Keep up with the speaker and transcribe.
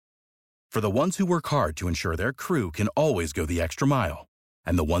For the ones who work hard to ensure their crew can always go the extra mile,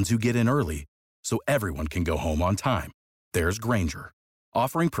 and the ones who get in early so everyone can go home on time, there's Grainger,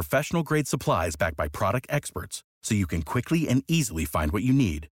 offering professional-grade supplies backed by product experts so you can quickly and easily find what you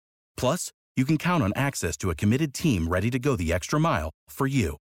need. Plus, you can count on access to a committed team ready to go the extra mile for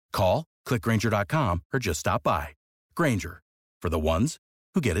you. Call, click Grainger.com, or just stop by. Grainger, for the ones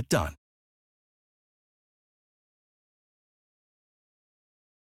who get it done.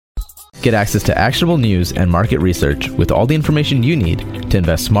 Get access to actionable news and market research with all the information you need to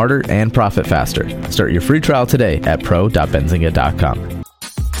invest smarter and profit faster. Start your free trial today at pro.benzinga.com.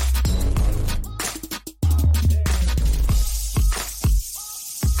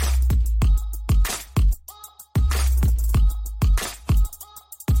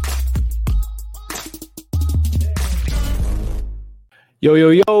 Yo,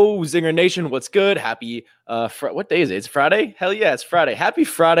 Zinger Nation, what's good? Happy, what day is it? It's Friday? Hell yeah, it's Friday. Happy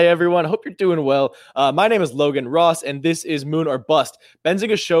Friday, everyone. Hope you're doing well. My name is Logan Ross, and this is Moon or Bust,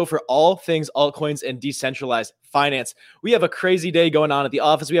 Benzinga's show for all things altcoins and decentralized finance. We have a crazy day going on at the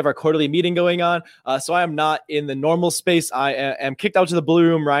office. We have our quarterly meeting going on, so I am not in the normal space. I am kicked out to the blue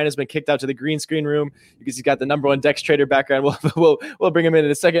room. Ryan has been kicked out to the green screen room because he's got the number one Dex trader background. We'll bring him in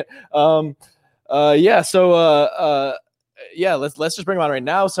a second. Let's just bring him on right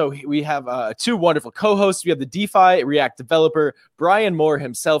now. So we have two wonderful co-hosts. We have the DeFi React developer, Brian Moore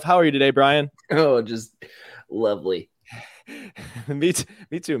himself. How are you today, Brian? Oh, just lovely. Me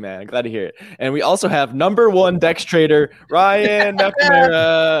too, man. Glad to hear it. And we also have number one Dex trader, Ryan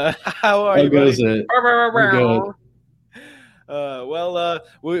McNamara. How are you, buddy?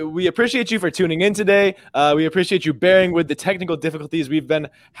 We appreciate you for tuning in today. We appreciate you bearing with the technical difficulties we've been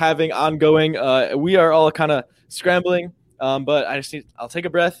having ongoing. We are all kind of scrambling. But I'll take a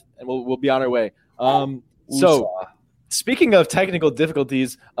breath and we'll be on our way. So speaking of technical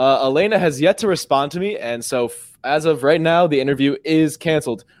difficulties, Elena has yet to respond to me. And so as of right now, the interview is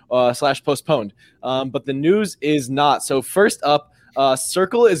canceled / postponed. But the news is not. So first up,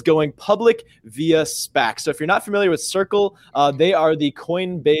 Circle is going public via SPAC. So if you're not familiar with Circle, they are the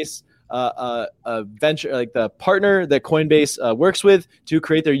Coinbase venture, like the partner that Coinbase works with to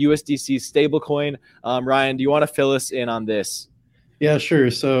create their USDC stablecoin. Ryan, do you want to fill us in on this? Yeah,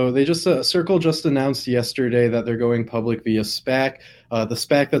 sure. So they Circle just announced yesterday that they're going public via SPAC. The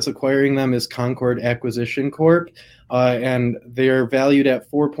SPAC that's acquiring them is Concord Acquisition Corp, and they are valued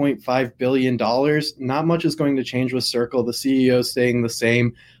at $4.5 billion. Not much is going to change with Circle. The CEO is staying the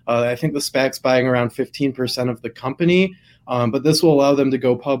same. I think the SPAC's buying around 15% of the company. But this will allow them to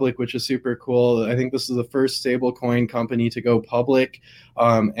go public, which is super cool. I think this is the first stablecoin company to go public.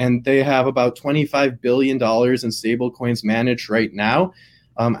 And they have about $25 billion in stablecoins managed right now.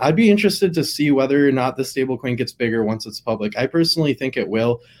 I'd be interested to see whether or not the stablecoin gets bigger once it's public. I personally think it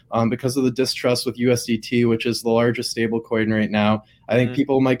will because of the distrust with USDT, which is the largest stablecoin right now. I think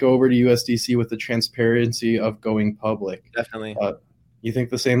people might go over to USDC with the transparency of going public. Definitely. You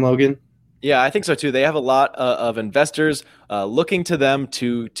think the same, Logan? Yeah, I think so too. They have a lot of investors looking to them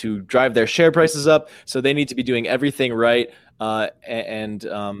to drive their share prices up. So they need to be doing everything right. And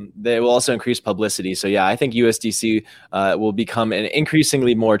they will also increase publicity. So yeah, I think USDC will become an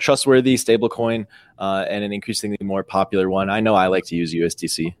increasingly more trustworthy stablecoin and an increasingly more popular one. I know I like to use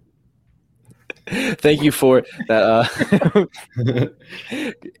USDC. Thank you for that.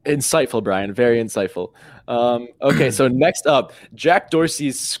 Insightful, Brian. Very insightful. Okay, so next up, Jack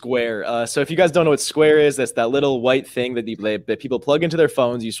Dorsey's Square. So if you guys don't know what Square is, that's that little white thing that people plug into their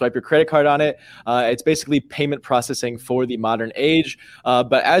phones. You swipe your credit card on it. It's basically payment processing for the modern age.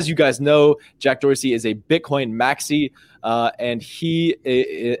 But as you guys know, Jack Dorsey is a Bitcoin maxi, and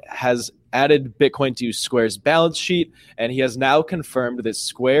he has added Bitcoin to Square's balance sheet, and he has now confirmed that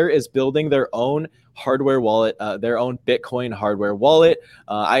Square is building their own hardware wallet, their own Bitcoin hardware wallet.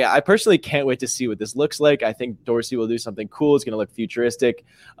 I personally can't wait to see what this looks like. I think Dorsey will do something cool. It's going to look futuristic.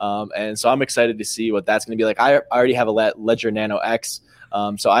 And so I'm excited to see what that's going to be like. I already have a Ledger Nano X,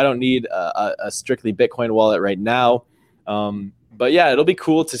 so I don't need a strictly Bitcoin wallet right now. But yeah, it'll be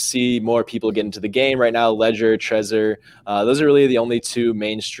cool to see more people get into the game right now. Ledger, Trezor, those are really the only two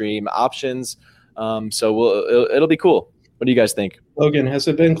mainstream options. So it'll be cool. What do you guys think? Logan, has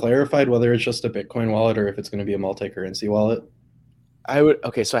it been clarified whether it's just a Bitcoin wallet or if it's going to be a multi-currency wallet?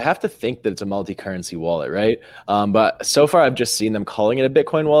 So I have to think that it's a multi-currency wallet, right? But so far I've just seen them calling it a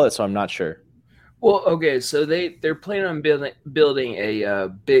Bitcoin wallet, so I'm not sure. Well, okay, so they're planning on building a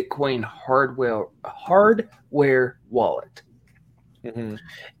Bitcoin hardware wallet. Mm-hmm.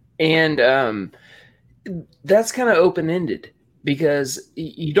 And that's kind of open-ended. because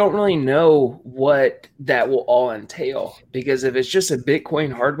you don't really know what that will all entail. Because if it's just a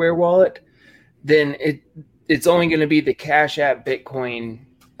Bitcoin hardware wallet, then it's only going to be the Cash App Bitcoin,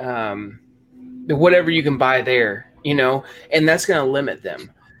 whatever you can buy there, and that's going to limit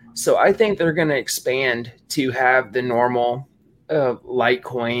them. So I think they're going to expand to have the normal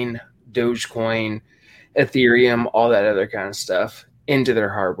Litecoin, Dogecoin, Ethereum, all that other kind of stuff into their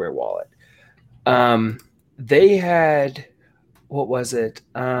hardware wallet. They had, what was it?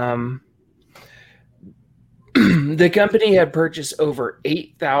 The company had purchased over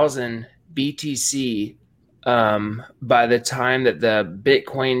 8,000 BTC by the time that the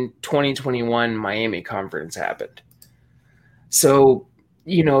Bitcoin 2021 Miami conference happened. So,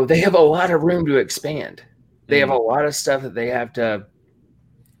 they have a lot of room to expand. They have a lot of stuff that they have to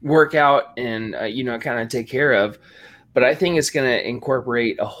work out and, kind of take care of. But I think it's going to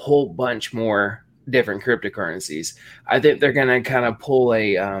incorporate a whole bunch more different cryptocurrencies. I think they're going to kind of pull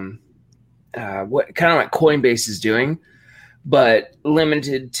a what kind of like Coinbase is doing, but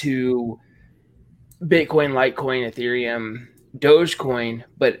limited to Bitcoin, Litecoin, Ethereum, Dogecoin,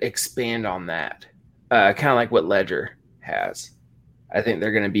 but expand on that. Kind of like what Ledger has. I think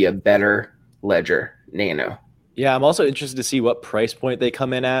they're going to be a better Ledger Nano. Yeah, I'm also interested to see what price point they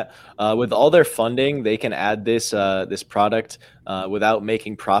come in at. With all their funding, they can add this product without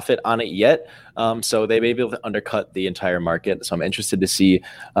making profit on it yet. So they may be able to undercut the entire market. So I'm interested to see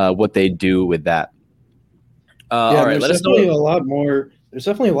what they do with that. All right, let us know. There's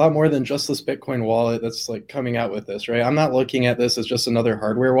definitely a lot more than just this Bitcoin wallet that's like coming out with this, right? I'm not looking at this as just another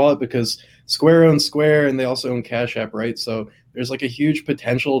hardware wallet because Square owns Square and they also own Cash App, right? So there's like a huge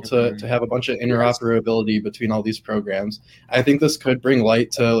potential to have a bunch of interoperability between all these programs. I think this could bring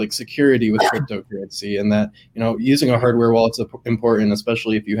light to like security with cryptocurrency, and that, using a hardware wallet's important,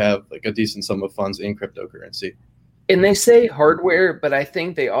 especially if you have like a decent sum of funds in cryptocurrency. And they say hardware, but I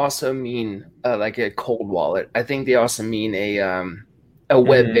think they also mean like a cold wallet. I think they also mean a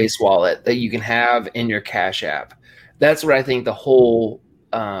web-based wallet that you can have in your Cash App. That's what I think the whole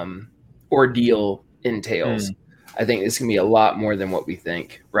ordeal entails. I think it's going to be a lot more than what we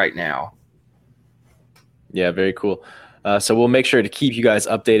think right now. Yeah, very cool. So we'll make sure to keep you guys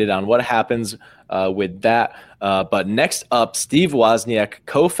updated on what happens with that. But next up, Steve Wozniak,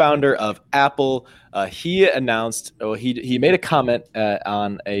 co-founder of Apple, he announced, he made a comment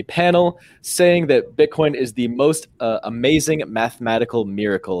on a panel saying that Bitcoin is the most amazing mathematical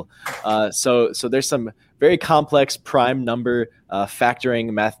miracle. So there's some very complex prime number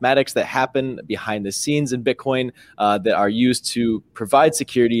factoring mathematics that happen behind the scenes in Bitcoin that are used to provide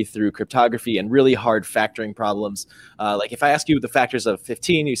security through cryptography and really hard factoring problems. Like if I ask you the factors of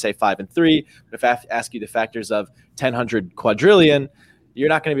 15, you say 5 and 3. But if I ask you the factors of 10, 100 quadrillion, you're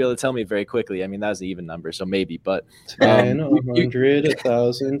not going to be able to tell me very quickly. I mean, that was the even number, so maybe. But 10, 100,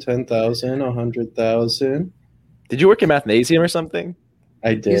 1,000, 10,000, 100,000. Did you work in Mathnasium or something?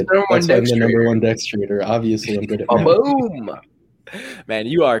 I did. That's why I'm the number one Dex trader. Obviously, I'm good at math. Boom! Man,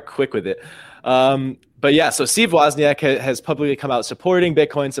 you are quick with it. But yeah, so Steve Wozniak has publicly come out supporting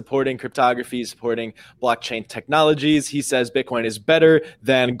Bitcoin, supporting cryptography, supporting blockchain technologies. He says Bitcoin is better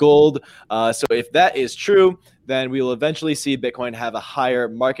than gold. So if that is true, then we will eventually see Bitcoin have a higher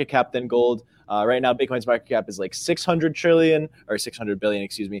market cap than gold. Right now, Bitcoin's market cap is like 600 billion,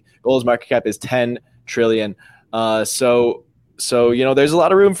 excuse me. Gold's market cap is 10 trillion. So there's a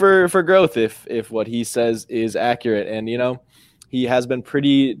lot of room for growth if what he says is accurate. And, he has been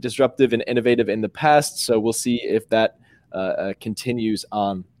pretty disruptive and innovative in the past. So we'll see if that continues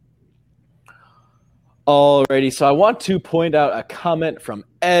on. Alrighty. So I want to point out a comment from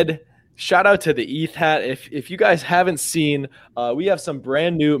Ed. Shout out to the ETH hat. If you guys haven't seen, we have some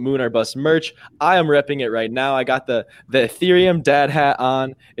brand new Moon or Bust merch. I am repping it right now. I got the Ethereum dad hat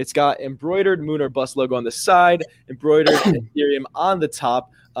on. It's got embroidered Moon or Bust logo on the side, embroidered Ethereum on the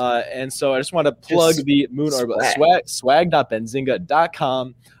top. And so I just want to plug the Moon or Bust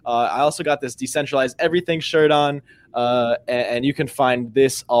swag.benzinga.com. I also got this decentralized everything shirt on. And you can find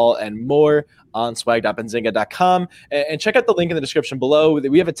this all and more on swag.benzinga.com. And check out the link in the description below.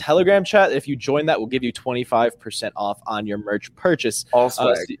 We have a Telegram chat. If you join that, we'll give you 25% off on your merch purchase. All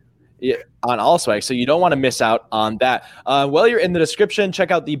swag. On all swag, so you don't want to miss out on that. While you're in the description,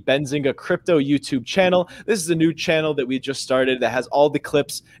 check out the Benzinga Crypto YouTube channel. This is a new channel that we just started that has all the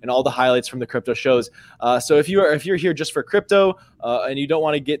clips and all the highlights from the crypto shows. So if you're here just for crypto and you don't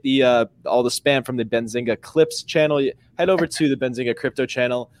want to get the all the spam from the Benzinga Clips channel, head over to the Benzinga Crypto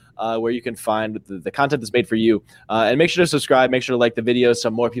channel where you can find the content that's made for you. And make sure to subscribe, make sure to like the videos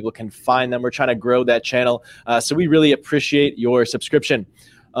so more people can find them. We're trying to grow that channel, so we really appreciate your subscription.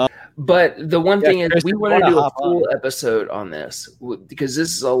 But the one thing is, Chris, we if you want to wanna do a hop full on. episode on this because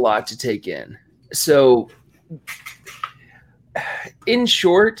this is a lot to take in. So, in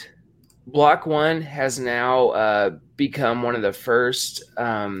short, Block One has now become one of the first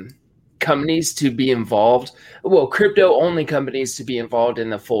companies to be involved. Well, crypto-only companies to be involved in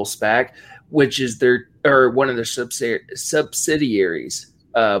the full SPAC, which is one of their subsidiaries,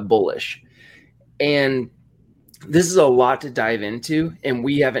 Bullish. And this is a lot to dive into, and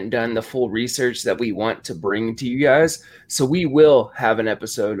we haven't done the full research that we want to bring to you guys. So we will have an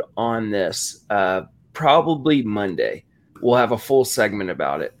episode on this probably Monday. We'll have a full segment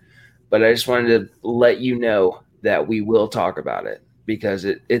about it. But I just wanted to let you know that we will talk about it because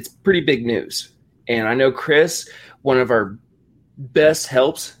it's pretty big news. And I know Chris, one of our best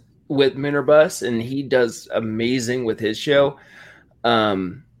helps with Minerbus, and he does amazing with his show.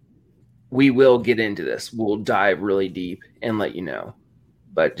 We will get into this. We'll dive really deep and let you know,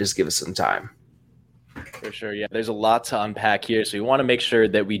 but just give us some time. For sure. Yeah. There's a lot to unpack here. So we want to make sure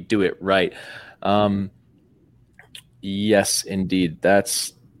that we do it right. Yes, indeed.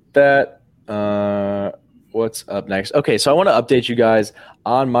 That's that. What's up next? Okay. So I want to update you guys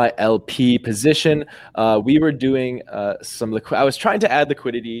on my LP position. We were doing I was trying to add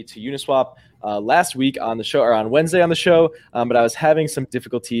liquidity to Uniswap last week on the show, or on Wednesday on the show, but I was having some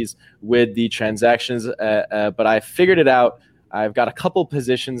difficulties with the transactions, but I figured it out. I've got a couple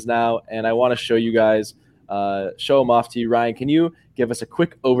positions now, and I want to show you guys, show them off to you. Ryan, can you give us a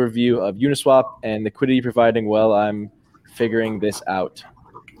quick overview of Uniswap and liquidity providing while I'm figuring this out?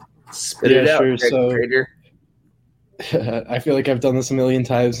 Spit it out, sure. So trader. I feel like I've done this a million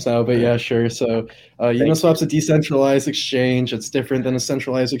times now, but yeah, sure. So Uniswap's a decentralized exchange. It's different than a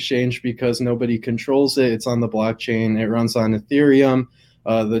centralized exchange because nobody controls it. It's on the blockchain. It runs on Ethereum.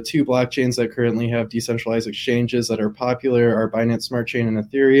 The two blockchains that currently have decentralized exchanges that are popular are Binance Smart Chain and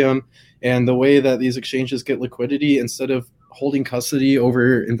Ethereum. And the way that these exchanges get liquidity, instead of holding custody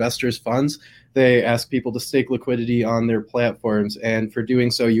over investors' funds, they ask people to stake liquidity on their platforms. And for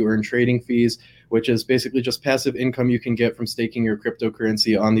doing so, you earn trading fees, which is basically just passive income you can get from staking your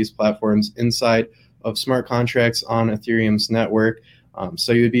cryptocurrency on these platforms inside of smart contracts on Ethereum's network.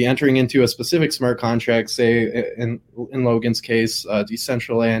 So you'd be entering into a specific smart contract, say in Logan's case,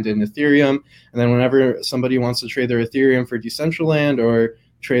 Decentraland and Ethereum. And then whenever somebody wants to trade their Ethereum for Decentraland or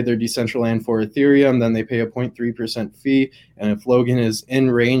trade their Decentraland for Ethereum, then they pay a 0.3% fee. And if Logan is in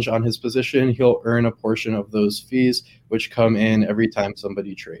range on his position, he'll earn a portion of those fees, which come in every time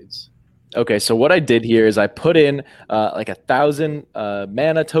somebody trades. Okay, so what I did here is I put in like 1,000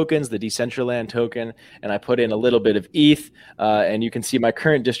 mana tokens, the Decentraland token, and I put in a little bit of ETH, and you can see my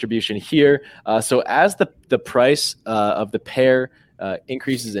current distribution here. So as the price of the pair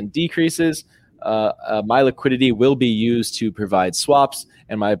increases and decreases, my liquidity will be used to provide swaps,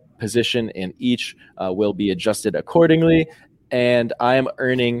 and my position in each will be adjusted accordingly. And I am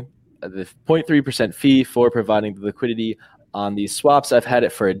earning the 0.3% fee for providing the liquidity on these swaps. I've had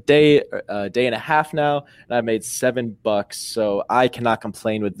it for a day and a half now, and I've made $7, so I cannot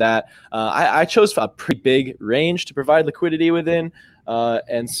complain with that. I chose a pretty big range to provide liquidity within,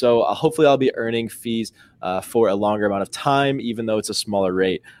 and so hopefully I'll be earning fees for a longer amount of time, even though it's a smaller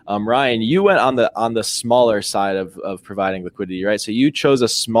rate. Ryan, you went on the smaller side of providing liquidity, right? So you chose a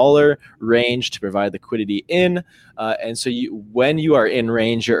smaller range to provide liquidity in, and so when you are in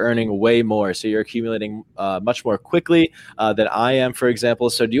range, you're earning way more. So you're accumulating much more quickly than I am, for example.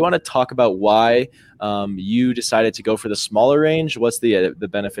 So do you want to talk about why you decided to go for the smaller range? What's the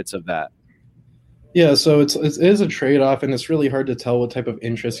benefits of that? Yeah, so it is a trade-off, and it's really hard to tell what type of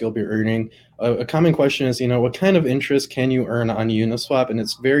interest you'll be earning. A common question is, what kind of interest can you earn on Uniswap? And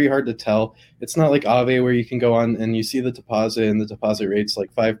it's very hard to tell. It's not like Aave where you can go on and you see the deposit, and the deposit rate's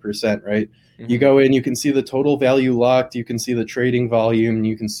like 5%, right? Mm-hmm. You go in, you can see the total value locked, you can see the trading volume, and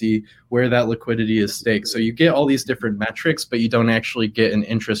you can see where that liquidity is staked. So you get all these different metrics, but you don't actually get an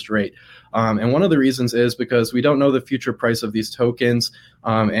interest rate. And one of the reasons is because we don't know the future price of these tokens.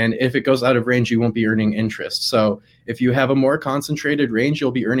 And if it goes out of range, you won't be earning interest. So if you have a more concentrated range,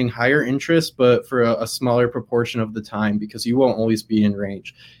 you'll be earning higher interest, but for a smaller proportion of the time, because you won't always be in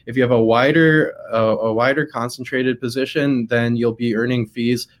range. If you have a wider concentrated position, then you'll be earning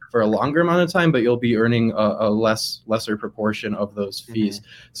fees for a longer amount of time, but you'll be earning a lesser proportion of those fees.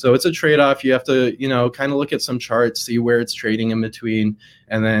 Mm-hmm. So it's a trade-off. You have to, kind of look at some charts, see where it's trading in between,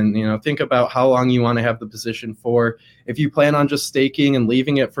 and then, think about how long you want to have the position for. If you plan on just staking and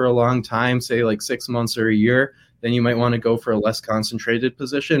leaving it for a long time, say like 6 months or a year, then you might want to go for a less concentrated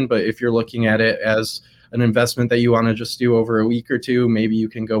position. But if you're looking at it as an investment that you want to just do over a week or two, maybe you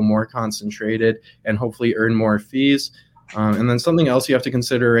can go more concentrated and hopefully earn more fees. And then something else you have to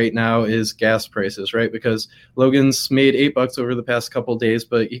consider right now is gas prices, right? Because Logan's made $8 over the past couple of days,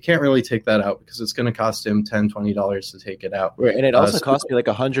 but you can't really take that out because it's going to cost him $10, $20 to take it out. Right, and it also cost me like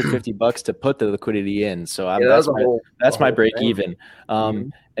 $150 to put the liquidity in. So that's my break even.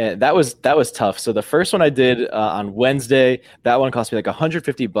 And that was tough. So the first one I did on Wednesday, that one cost me like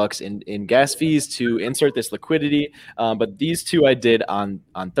 $150 in gas fees to insert this liquidity. But these two I did on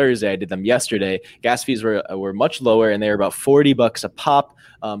Thursday. I did them yesterday. Gas fees were much lower, and they were about $40 a pop.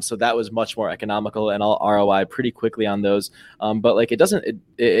 So that was much more economical, and I'll ROI pretty quickly on those. But like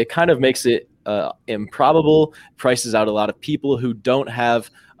it kind of makes it improbable, prices out a lot of people who don't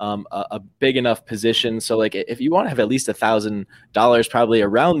have a big enough position. So like if you want to have at least $1,000 probably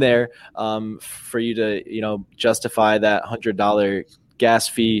around there for you to justify that $100 gas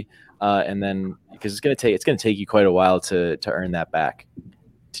fee, and then because it's gonna take you quite a while to earn that back,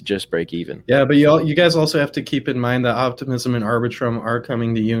 to just break even. Yeah, but you guys also have to keep in mind that Optimism and Arbitrum are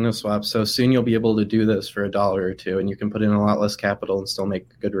coming to Uniswap, so soon you'll be able to do this for $1 or $2, and you can put in a lot less capital and still make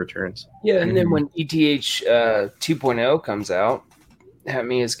good returns. Yeah, and then when ETH 2.0 comes out, I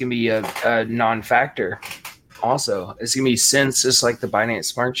mean, it's going to be a non-factor also. It's going to be Sense, just like the Binance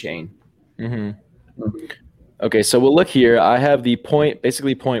Smart Chain. Okay, so we'll look here. I have the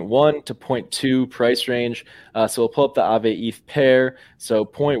basically 0.1 to 0.2 price range. So we'll pull up the Aave ETH pair. So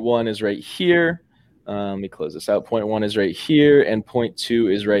 0.1 is right here. Let me close this out. 0.1 is right here, and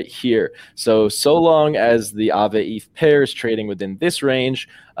 0.2 is right here. So long as the Aave ETH pair is trading within this range,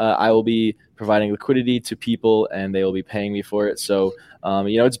 I will be providing liquidity to people, and they will be paying me for it. So,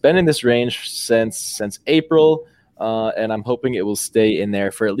 it's been in this range since April, and I'm hoping it will stay in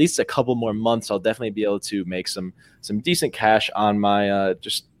there for at least a couple more months. I'll definitely be able to make some decent cash on my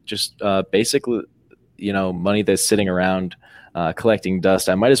just basically, money that's sitting around collecting dust.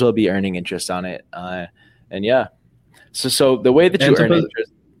 I might as well be earning interest on it. And yeah, so the way that you earn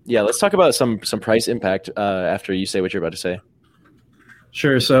interest. Yeah, let's talk about some price impact after you say what you're about to say.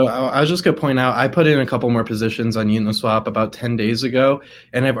 Sure. So I was just going to point out, I put in a couple more positions on Uniswap about 10 days ago,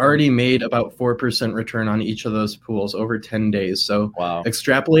 and I've already made about 4% return on each of those pools over 10 days. So wow.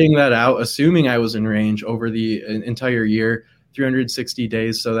 Extrapolating that out, assuming I was in range over the entire year, 360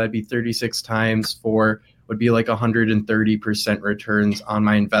 days, so that'd be 36 times 4 would be like 130% returns on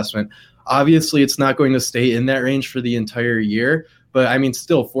my investment. Obviously, it's not going to stay in that range for the entire year, but I mean,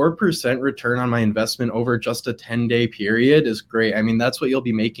 still 4% return on my investment over just a 10-day period is great. I mean, that's what you'll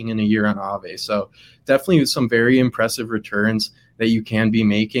be making in a year on Aave. So definitely some very impressive returns that you can be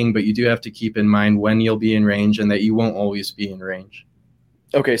making, but you do have to keep in mind when you'll be in range and that you won't always be in range.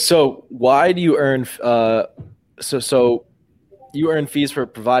 Okay, so why do you earn so you earn fees for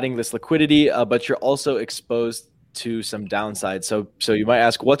providing this liquidity, but you're also exposed to some downside. So you might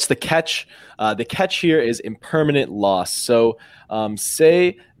ask, what's the catch? The catch here is impermanent loss. So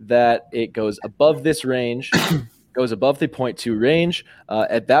say that it goes above this range, goes above the 0.2 range.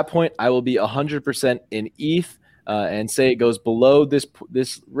 At that point, I will be 100% in ETH. And say it goes below this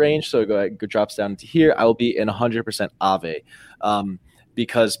range, so it drops down to here, I will be in 100% Aave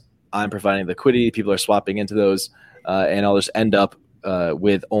because I'm providing liquidity. People are swapping into those, and I'll just end up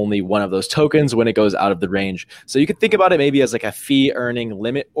with only one of those tokens when it goes out of the range. So you could think about it maybe as like a fee earning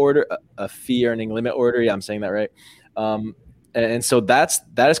limit order. Yeah, I'm saying that right. And so that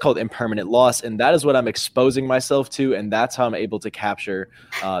is called impermanent loss, and that is what I'm exposing myself to, and that's how I'm able to capture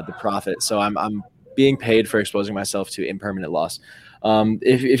the profit. So I'm being paid for exposing myself to impermanent loss.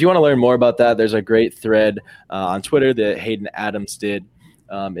 If you want to learn more about that, there's a great thread on Twitter that Hayden Adams did,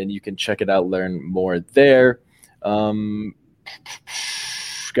 and you can check it out, learn more there.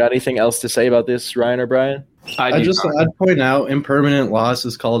 Got anything else to say about this, Ryan or Brian? I'd point out impermanent loss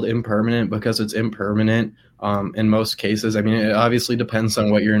is called impermanent because it's impermanent in most cases. I mean, it obviously depends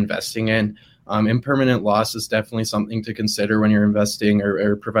on what you're investing in. Impermanent loss is definitely something to consider when you're investing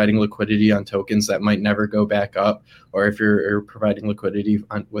or providing liquidity on tokens that might never go back up, or if you're providing liquidity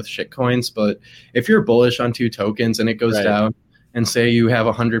with shitcoins. But if you're bullish on two tokens and it goes down, and say you have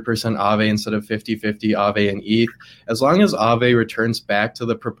 100% Aave instead of 50-50 Aave and ETH, as long as Aave returns back to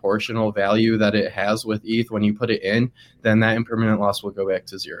the proportional value that it has with ETH when you put it in, then that impermanent loss will go back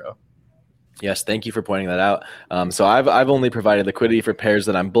to zero. Yes, thank you for pointing that out. So I've only provided liquidity for pairs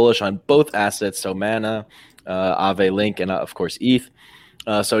that I'm bullish on both assets, so Mana, Aave Link, and of course ETH.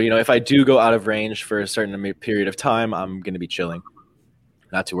 So if I do go out of range for a certain period of time, I'm going to be chilling,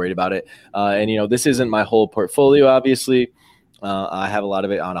 not too worried about it. And this isn't my whole portfolio, obviously. I have a lot of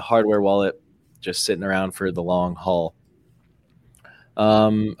it on a hardware wallet, just sitting around for the long haul.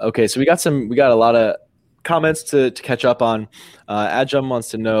 Okay, so we got a lot of comments to catch up on. Adjum wants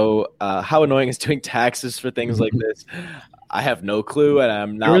to know how annoying is doing taxes for things like this. I have no clue, and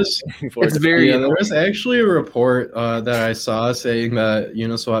I'm not looking forward to it. There was actually a report that I saw saying that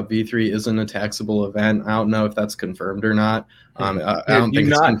Uniswap V3 isn't a taxable event. I don't know if that's confirmed or not. I don't think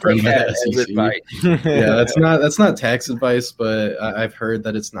it's confirmed by the SEC. Yeah, that's not tax advice, but I've heard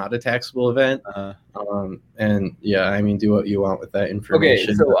that it's not a taxable event. And yeah, I mean, do what you want with that information.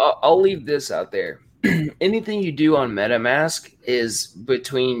 Okay, so I'll leave this out there. Anything you do on MetaMask is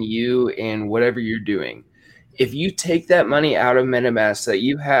between you and whatever you're doing. If you take that money out of MetaMask that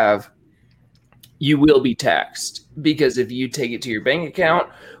you have, you will be taxed, because if you take it to your bank account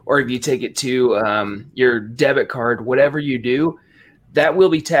or if you take it to your debit card, whatever you do, that will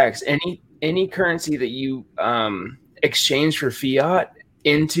be taxed. Any currency that you exchange for fiat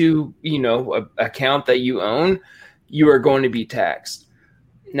into, a account that you own, you are going to be taxed.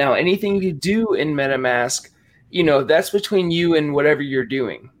 Now, anything you do in MetaMask, that's between you and whatever you're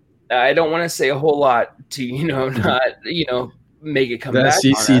doing. I don't want to say a whole lot to, not, make it come back.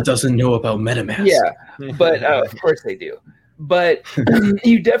 The SEC doesn't know about MetaMask. Yeah, but of course they do. But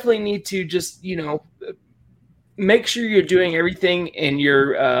you definitely need to just, make sure you're doing everything in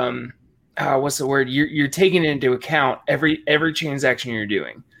your, what's the word? You're taking into account every transaction you're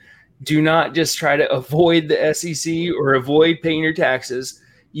doing. Do not just try to avoid the SEC or avoid paying your taxes.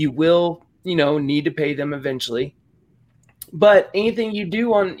 You will, need to pay them eventually. But anything you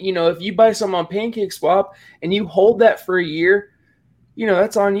do on, if you buy something on PancakeSwap and you hold that for a year,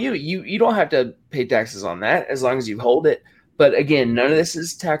 that's on you. You don't have to pay taxes on that as long as you hold it. But again, none of this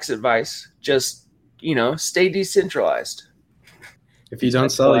is tax advice. Just, stay decentralized. If you don't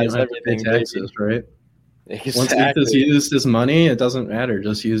sell, you don't have to pay taxes, right? Exactly. Once ETH is used as money, it doesn't matter.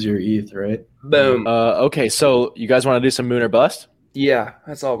 Just use your ETH, right? Boom. Okay, so you guys want to do some Moon or Bust? Yeah,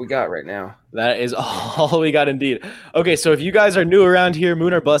 that's all we got right now. That is all we got indeed. Okay, so if you guys are new around here,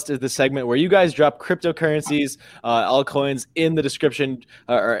 Moon or Bust is the segment where you guys drop cryptocurrencies, altcoins in the description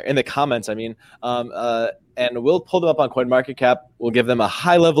or in the comments, and we'll pull them up on CoinMarketCap. We'll give them a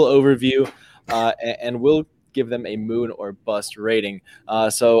high-level overview, and we'll give them a Moon or Bust rating.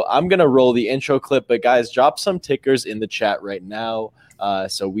 So I'm going to roll the intro clip, but guys, drop some tickers in the chat right now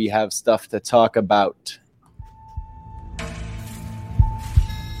so we have stuff to talk about.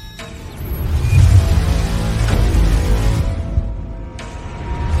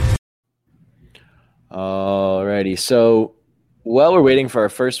 Alrighty, so while we're waiting for our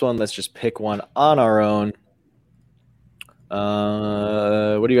first one, let's just pick one on our own.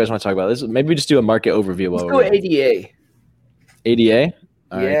 What do you guys want to talk about? Maybe we just do a market overview. Let's go ADA. ADA?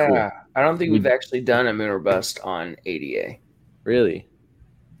 All right, cool. I don't think we've actually done a Moon or Bust on ADA. Really?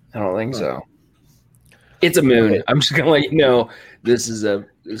 I don't think so. It's a moon. Okay. I'm just going to let you know this is a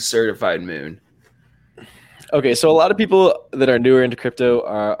certified moon. Okay, so a lot of people that are newer into crypto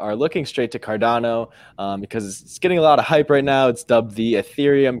are looking straight to Cardano because it's getting a lot of hype right now. It's dubbed the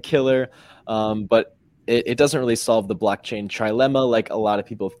Ethereum killer, but it doesn't really solve the blockchain trilemma like a lot of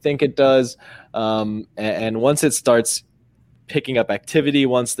people think it does. And once it starts picking up activity,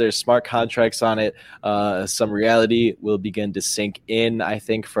 once there's smart contracts on it, some reality will begin to sink in, I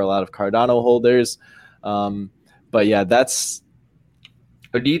think, for a lot of Cardano holders. But yeah, that's...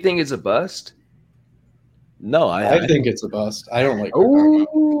 But do you think it's a bust? No, I think it's a bust. I don't like Cardano.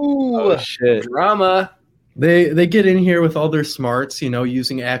 Oh, shit. Drama. They get in here with all their smarts,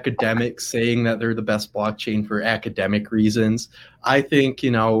 using academics, saying that they're the best blockchain for academic reasons. I think,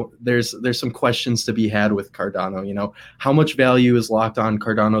 there's some questions to be had with Cardano. How much value is locked on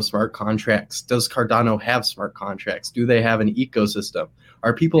Cardano smart contracts? Does Cardano have smart contracts? Do they have an ecosystem?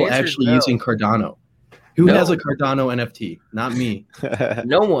 Are people actually using Cardano? Who has a Cardano NFT? Not me.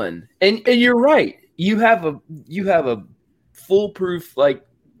 No one. And you're right. You have a foolproof,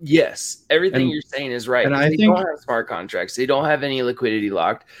 yes, everything you're saying is right. And they don't have smart contracts. They don't have any liquidity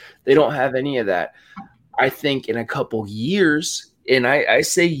locked. They don't have any of that. I think in a couple years, and I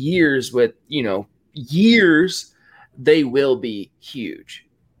say years with, years, they will be huge.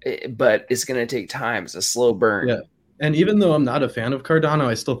 But it's going to take time. It's a slow burn. Yeah. And even though I'm not a fan of Cardano,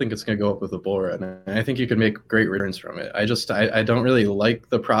 I still think it's going to go up with a bull run. And I think you could make great returns from it. I don't really like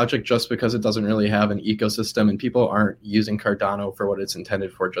the project just because it doesn't really have an ecosystem and people aren't using Cardano for what it's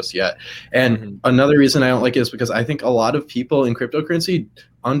intended for just yet. And another reason I don't like it is because I think a lot of people in cryptocurrency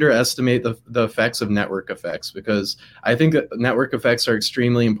underestimate the effects of network effects, because I think that network effects are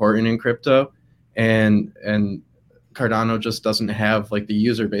extremely important in crypto, and Cardano just doesn't have the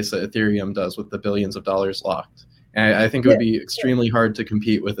user base that Ethereum does with the billions of dollars locked. And I think it would be extremely hard to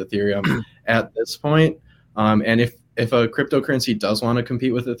compete with Ethereum at this point. And if if a cryptocurrency does want to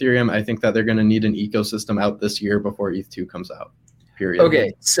compete with Ethereum, I think that they're going to need an ecosystem out this year before ETH2 comes out. Period.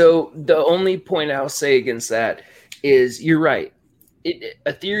 Okay, so the only point I'll say against that is you're right.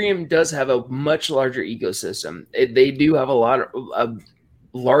 Ethereum does have a much larger ecosystem. They do have a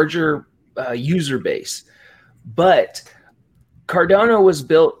larger user base, but Cardano was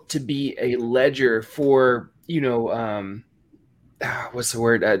built to be a ledger for, what's the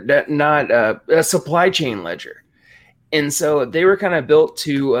word? Not a supply chain ledger. And so they were kind of built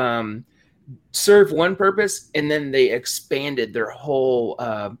to serve one purpose, and then they expanded their whole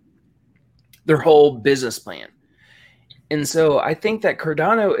business plan. And so I think that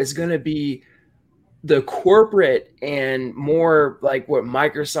Cardano is going to be the corporate and more like what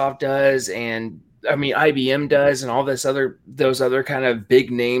Microsoft does, and IBM does, and all those other kind of big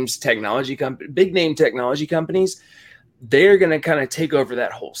name technology companies. They're going to kind of take over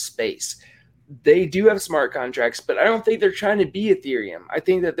that whole space. They do have smart contracts, but I don't think they're trying to be Ethereum. I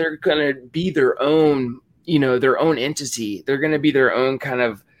think that they're going to be their own entity. They're going to be their own kind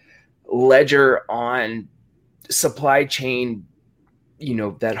of ledger on supply chain,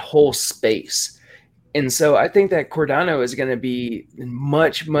 that whole space. And so I think that Cardano is going to be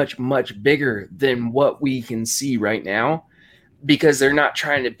much, much, much bigger than what we can see right now, because they're not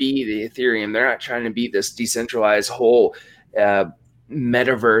trying to be the Ethereum. They're not trying to be this decentralized whole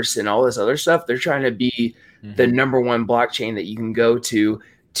metaverse and all this other stuff. They're trying to be the number one blockchain that you can go to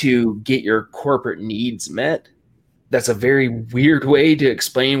get your corporate needs met. That's a very weird way to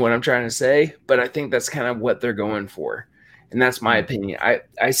explain what I'm trying to say, but I think that's kind of what they're going for. And that's my opinion.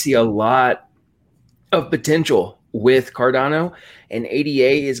 I see a lot of potential with Cardano, and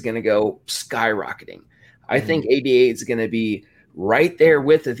ADA is going to go skyrocketing. I think ADA is going to be right there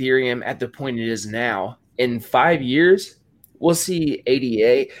with Ethereum at the point it is now. In 5 years, we'll see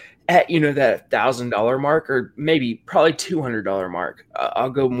ADA at, that $1,000 mark, or probably $200 mark. I'll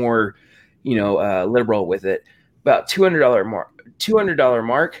go more, liberal with it. About $200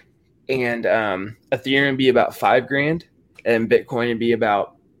 mark, and Ethereum be about $5,000, and Bitcoin would be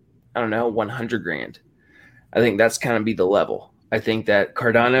about, $100,000. I think that's kind of be the level. I think that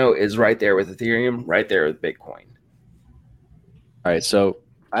Cardano is right there with Ethereum, right there with Bitcoin. All right, so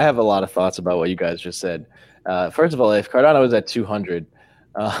I have a lot of thoughts about what you guys just said. First of all, if Cardano is at 200,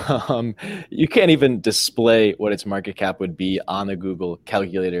 you can't even display what its market cap would be on the Google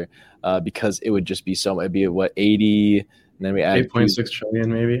calculator, because it would just be it'd be 80, and then we add 8.6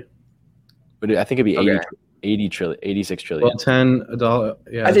 trillion maybe. But I think it'd be 80 trillion, 86 trillion. Well, $10.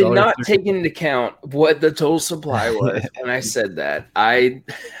 Yeah, I did not take into account what the total supply was when I said that. I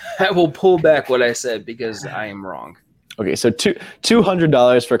will pull back what I said because I am wrong. Okay, so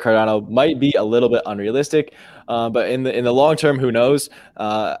 $200 for Cardano might be a little bit unrealistic, but in the long term, who knows?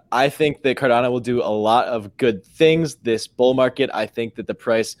 I think that Cardano will do a lot of good things this bull market. I think that the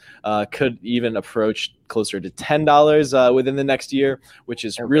price could even approach closer to $10 within the next year, which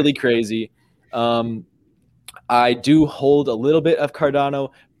is really crazy. I do hold a little bit of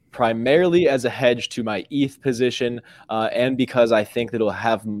Cardano, primarily as a hedge to my ETH position, and because I think that it'll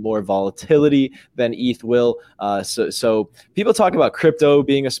have more volatility than ETH will. So people talk about crypto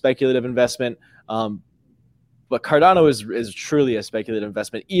being a speculative investment, but Cardano is truly a speculative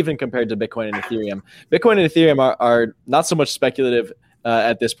investment, even compared to Bitcoin and Ethereum. Bitcoin and Ethereum are not so much speculative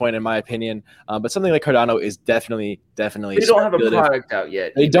at this point, in my opinion, but something like Cardano is definitely. They don't have a product out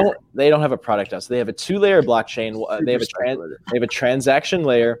yet. They don't have a product out. So they have a 2-layer blockchain. They have a transaction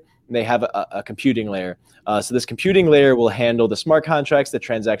layer, and they have a computing layer. So this computing layer will handle the smart contracts. The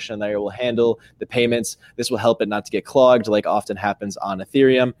transaction layer will handle the payments. This will help it not to get clogged, like often happens on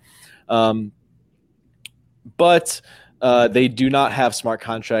Ethereum. But they do not have smart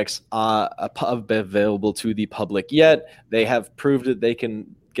contracts available to the public yet. They have proved that they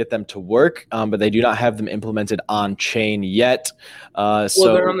can get them to work, but they do not have them implemented on chain yet. Well,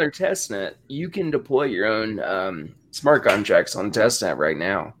 they're on their testnet. You can deploy your own smart contracts on testnet right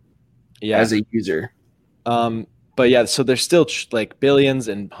now, as a user. But yeah, so there's still like billions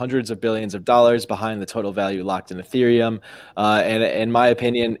and hundreds of billions of dollars behind the total value locked in Ethereum. And in my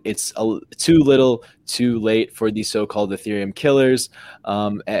opinion, it's too little, too late for the so-called Ethereum killers,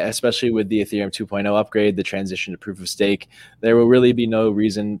 especially with the Ethereum 2.0 upgrade, the transition to proof of stake. There will really be no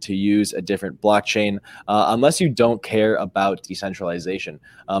reason to use a different blockchain unless you don't care about decentralization.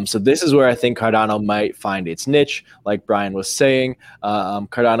 So this is where I think Cardano might find its niche. Like Brian was saying,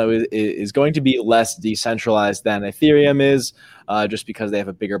 Cardano is going to be less decentralized than Ethereum is, just because they have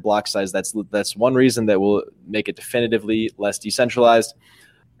a bigger block size. That's one reason that will make it definitively less decentralized.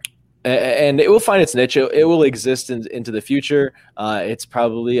 and it will find its niche. It will exist into the future. It's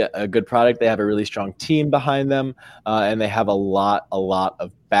probably a good product. They have a really strong team behind them, and they have a lot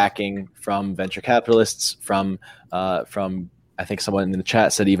of backing from venture capitalists. From I think someone in the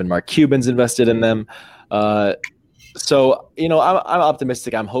chat said even Mark Cuban's invested in them. So, I'm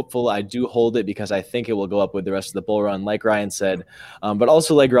optimistic. I'm hopeful. I do hold it because I think it will go up with the rest of the bull run, like Ryan said. But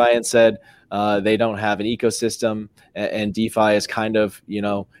also, like Ryan said, they don't have an ecosystem, and DeFi is kind of,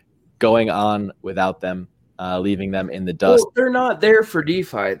 going on without them, leaving them in the dust. Well, they're not there for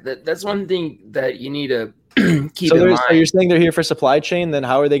DeFi. That's one thing that you need to keep in mind. So you're saying they're here for supply chain? Then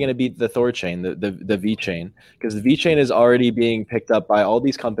how are they going to beat the Thor chain, the V chain? Because the V chain is already being picked up by all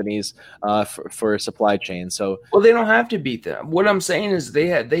these companies for supply chain. So well, they don't have to beat them. What I'm saying is they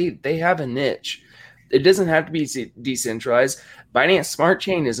have a niche. It doesn't have to be decentralized. Binance Smart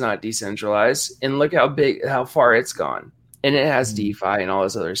Chain is not decentralized, and look how far it's gone. And it has DeFi and all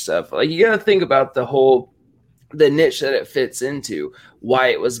this other stuff. Like, you got to think about the niche that it fits into, why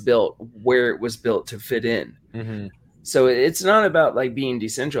it was built, where it was built to fit in. Mm-hmm. So it's not about like being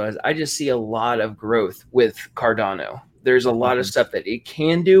decentralized. I just see a lot of growth with Cardano. There's a lot of stuff that it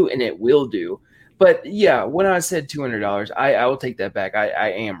can do and it will do. But yeah, when I said $200, I will take that back.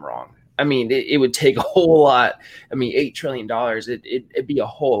 I am wrong. I mean, it would take a whole lot. I mean, $8 trillion, it'd be a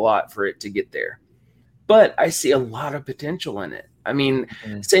whole lot for it to get there. But I see a lot of potential in it. I mean,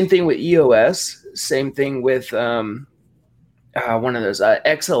 same thing with EOS, same thing with one of those,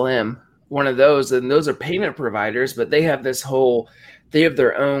 XLM, one of those, and those are payment providers, but they have they have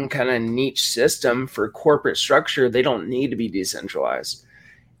their own kind of niche system for corporate structure. They don't need to be decentralized.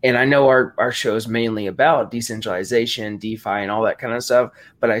 And I know our show is mainly about decentralization, DeFi, and all that kind of stuff,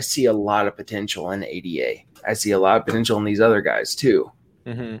 but I see a lot of potential in ADA. I see a lot of potential in these other guys too.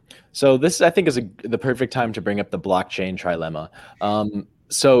 Mm-hmm. So this, I think, is the perfect time to bring up the blockchain trilemma.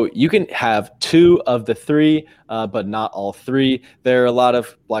 So you can have two of the three, but not all three. There are a lot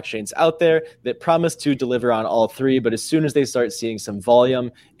of blockchains out there that promise to deliver on all three, but as soon as they start seeing some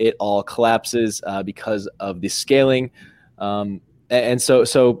volume, it all collapses because of the scaling. And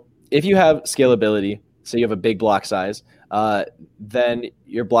so if you have scalability, so you have a big block size, then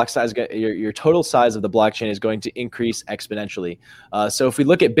your block size, your total size of the blockchain is going to increase exponentially. So if we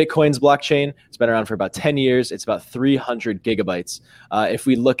look at Bitcoin's blockchain, it's been around for about 10 years. It's about 300 gigabytes. If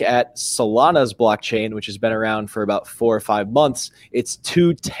we look at Solana's blockchain, which has been around for about 4 or 5 months, it's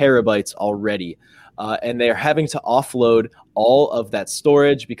 2 terabytes already. And they're having to offload all of that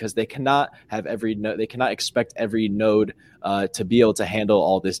storage because they cannot have they cannot expect every node to be able to handle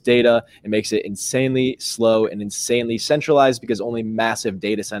all this data. It makes it insanely slow and insanely centralized because only massive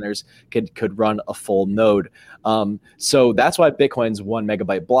data centers could run a full node. So that's why Bitcoin's 1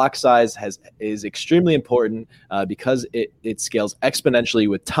 megabyte block size is extremely important because it scales exponentially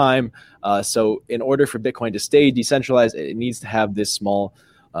with time. So in order for Bitcoin to stay decentralized, it needs to have this small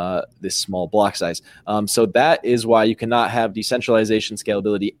block size. So that is why you cannot have decentralization,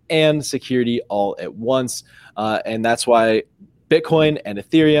 scalability, and security all at once. And that's why Bitcoin and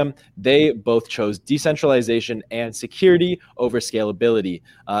Ethereum, they both chose decentralization and security over scalability.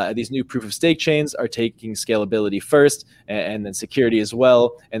 These new proof of stake chains are taking scalability first and then security as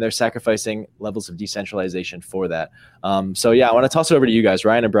well. And they're sacrificing levels of decentralization for that. So yeah, I want to toss it over to you guys,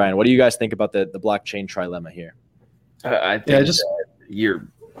 Ryan and Brian. What do you guys think about the blockchain trilemma here?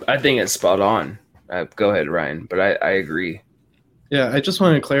 I think it's spot on. Go ahead, Ryan, but I agree. Yeah, I just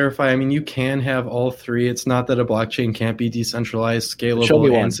want to clarify. I mean, you can have all three. It's not that a blockchain can't be decentralized,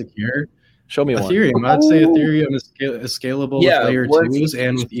 scalable, and secure. Show me Ethereum. one. I'd say Ethereum is scalable with layer 2s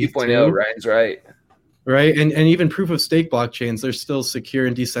and with ETH2. 2.0, Ryan's right. Right, and even proof of stake blockchains, they're still secure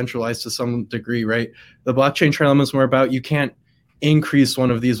and decentralized to some degree, right? The blockchain trilemma is more about you can't increase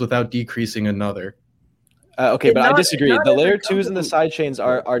one of these without decreasing another. Okay, but I disagree. The layer 2s and the side chains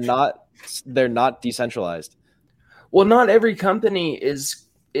are not decentralized. Well, not every company is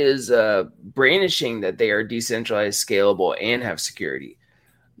brandishing that they are decentralized, scalable, and have security.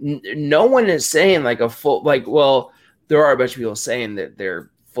 No one is saying like well, there are a bunch of people saying that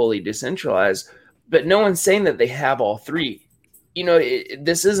they're fully decentralized, but no one's saying that they have all three.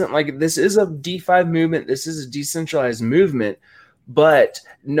 This is a DeFi movement. This is a decentralized movement, but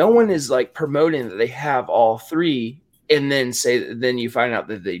no one is like promoting that they have all three and then you find out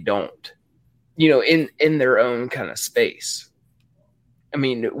that they don't. In their own kind of space. I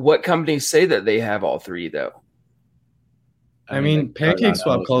mean, what companies say that they have all three, though? I mean,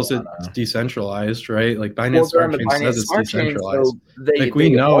 PancakeSwap calls it decentralized, right? Like Binance Smart Chain says it's decentralized. So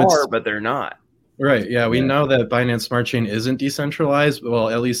we know it's, but they're not. Right. Yeah, we know that Binance Smart Chain isn't decentralized, well,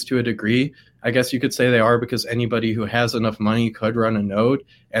 at least to a degree. I guess you could say they are because anybody who has enough money could run a node,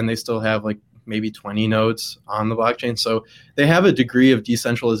 and they still have like maybe 20 nodes on the blockchain. So they have a degree of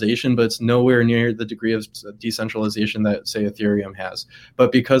decentralization, but it's nowhere near the degree of decentralization that, say, Ethereum has.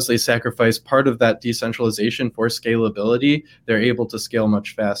 But because they sacrifice part of that decentralization for scalability, they're able to scale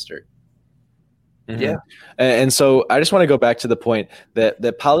much faster. Mm-hmm. Yeah. And so I just want to go back to the point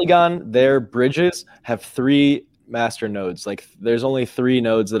that Polygon, their bridges have 3 master nodes. Like there's only 3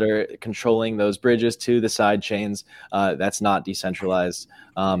 nodes that are controlling those bridges to the side chains. That's not decentralized,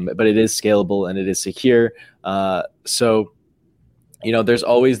 but it is scalable and it is secure. So, you know, there's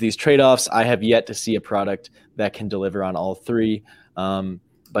always these trade-offs. I have yet to see a product that can deliver on all 3.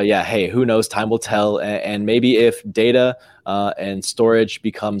 But yeah, hey, who knows? Time will tell. And maybe if data and storage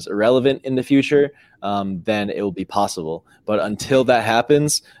becomes irrelevant in the future, then it will be possible. But until that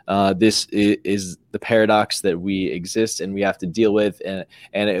happens, this is the paradox that we exist and we have to deal with. And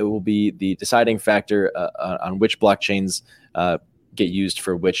it will be the deciding factor on which blockchains get used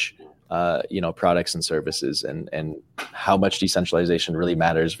for which products and services, and how much decentralization really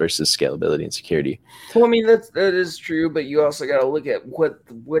matters versus scalability and security. Well, I mean, that is true, but you also got to look at what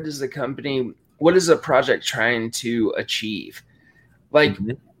is the company, what is a project trying to achieve? Like,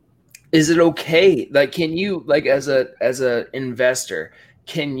 is it okay? Like, can you, like, as a investor,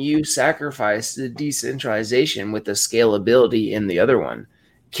 can you sacrifice the decentralization with the scalability in the other one?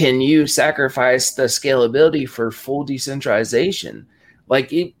 Can you sacrifice the scalability for full decentralization? Like,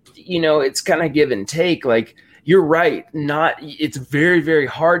 it's kind of give and take. Like, you're right. It's very, very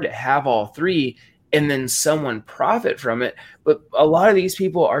hard to have all 3 and then someone profit from it. But a lot of these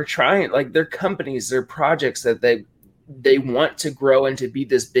people are trying, like, their companies, their projects that they want to grow and to be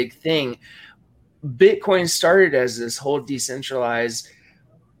this big thing. Bitcoin started as this whole decentralized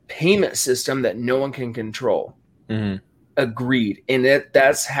payment system that no one can control. Mm-hmm. Agreed. And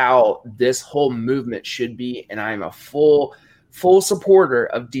that's how this whole movement should be. And I'm a full supporter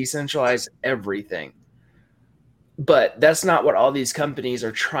of decentralized everything. But that's not what all these companies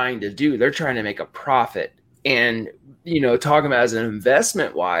are trying to do. They're trying to make a profit. And, talking about as an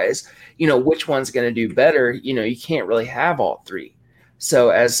investment wise, which one's going to do better, you can't really have all 3. So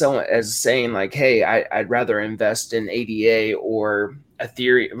as saying like, hey, I'd rather invest in ADA or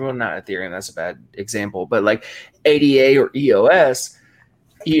Ethereum. Well, not Ethereum, that's a bad example, but like ADA or EOS,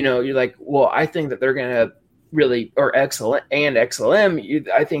 you're like, well, I think that they're going to really, or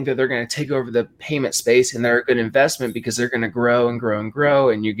XLM, I think that they're going to take over the payment space, and they're a good investment because they're going to grow and grow and grow,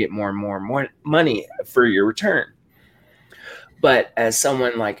 and you get more and more and more money for your return. But as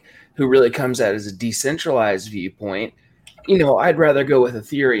someone like who really comes at it as a decentralized viewpoint, I'd rather go with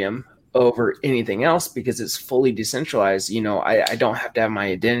Ethereum over anything else because it's fully decentralized. I don't have to have my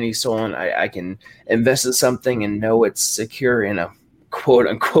identity stolen. I can invest in something and know it's secure in a quote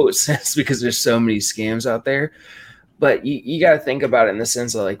unquote sense because there's so many scams out there. But you got to think about it in the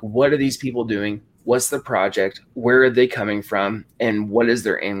sense of like, what are these people doing? What's the project? Where are they coming from? And what is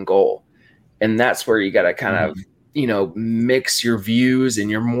their end goal? And that's where you got to kind of, mix your views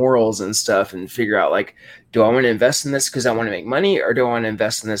and your morals and stuff and figure out like, do I want to invest in this because I want to make money, or do I want to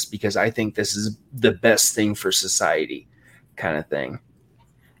invest in this because I think this is the best thing for society kind of thing?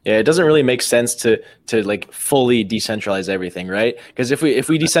 Yeah, it doesn't really make sense to like fully decentralize everything, right? Because if we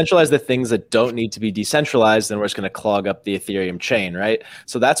decentralize the things that don't need to be decentralized, then we're just going to clog up the Ethereum chain, right?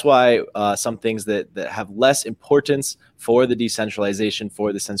 So that's why some things that have less importance for the decentralization,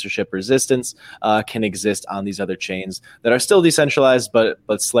 for the censorship resistance, can exist on these other chains that are still decentralized, but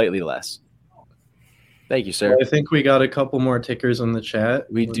slightly less. Thank you, sir. I think we got a couple more tickers in the chat.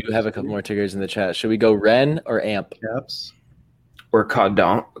 We do have a couple more tickers in the chat. Should we go Ren or AMP? Caps. Or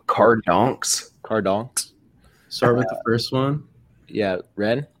Cardonks. Start with the first one. Yeah,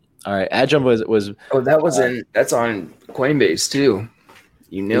 Ren. All right, Adjump was. Oh, that's on Coinbase too.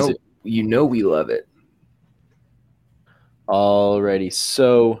 We love it. Alrighty,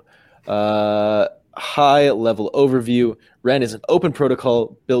 so high level overview. Ren is an open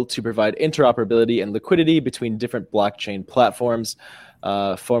protocol built to provide interoperability and liquidity between different blockchain platforms.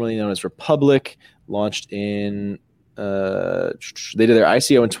 Formerly known as Republic, launched in. They did their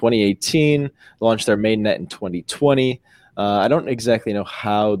ICO in 2018, launched their mainnet in 2020. I don't exactly know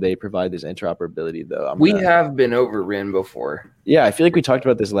how they provide this interoperability, though. We have been over Ren before. Yeah, I feel like we talked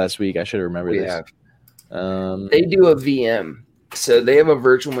about this last week. I should have remembered this. Have. They do a VM. So they have a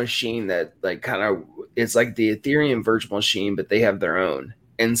virtual machine that like kind of it's like the Ethereum virtual machine, but they have their own.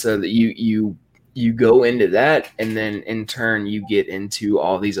 And so that you go into that, and then in turn you get into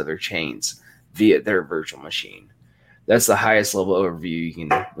all these other chains via their virtual machine. That's the highest level overview you can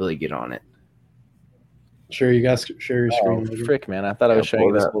really get on it. Sure, you guys share your screen. Oh, frick, man. I thought I was showing pull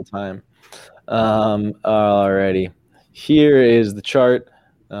you it this up. whole time. Alrighty. Here is the chart.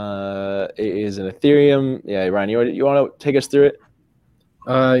 It is an Ethereum. Yeah, Ryan, you want to take us through it?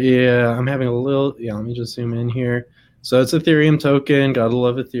 Yeah, I'm having a little. Yeah, let me just zoom in here. So it's Ethereum token. Gotta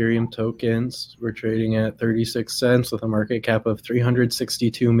love Ethereum tokens. We're trading at 36 cents with a market cap of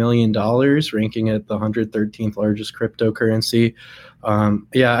 $362 million, ranking at the 113th largest cryptocurrency.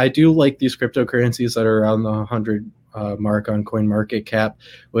 Yeah, I do like these cryptocurrencies that are around the 100 mark on CoinMarketCap.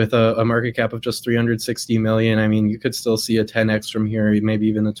 With a market cap of just 360 million, I mean, you could still see a 10x from here, maybe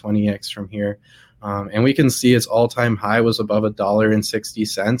even a 20x from here. And we can see its all-time high was above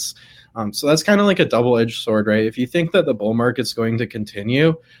 $1.60. So that's kind of like a double-edged sword, right? If you think that the bull market's going to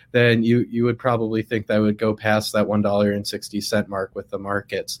continue, then you would probably think that would go past that $1.60 mark with the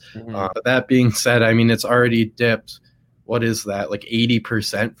markets. But that being said, I mean, it's already dipped. What is that? Like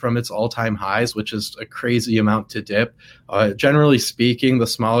 80% from its all-time highs, which is a crazy amount to dip. Generally speaking, the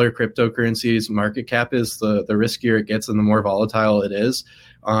smaller cryptocurrencies market cap is, the riskier it gets and the more volatile it is.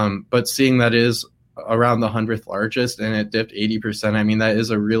 But seeing that is around the 100th largest and it dipped 80%, I mean, that is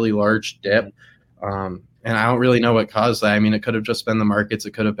a really large dip. And I don't really know what caused that. I mean, it could have just been the markets.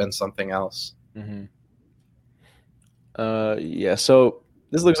 It could have been something else. Yeah, so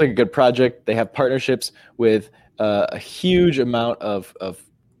this looks like a good project. They have partnerships with a huge amount of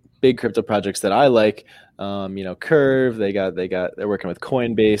big crypto projects that I like. Curve. They're working with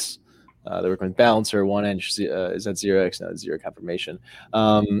Coinbase. They're working with Balancer. One inch is at 0x. No, zero confirmation.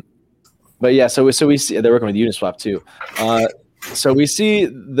 But yeah, so we see they're working with Uniswap too. So we see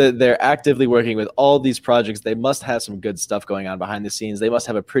that they're actively working with all these projects. They must have some good stuff going on behind the scenes. They must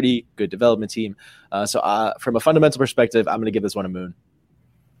have a pretty good development team. So from a fundamental perspective, I'm going to give this one a moon.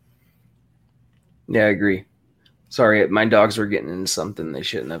 Yeah, I agree. Sorry, my dogs were getting into something they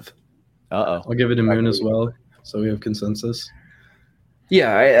shouldn't have. Uh-oh. I'll give it a moon as well. So we have consensus.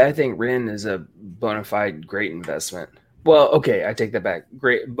 Yeah, I think Ren is a bona fide great investment. Well, okay, I take that back.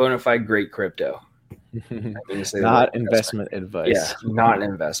 Great, bona fide great crypto. Not investment advice. Yeah, not an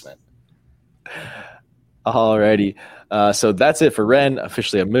investment. Alrighty. So that's it for Ren.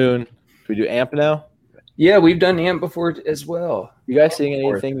 Officially a moon. Should we do AMP now? Yeah, we've done AMP before as well. You guys seeing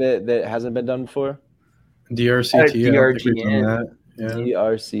anything that hasn't been done before? DRCT. DRGN. Yeah.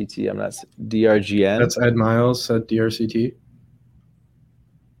 DRCT. I'm not DRGN. That's Ed Miles said DRCT.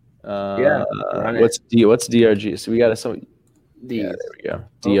 Yeah. What's DRG? So we got some. Yeah, there we go.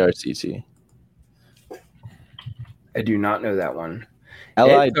 DRCT. I do not know that one.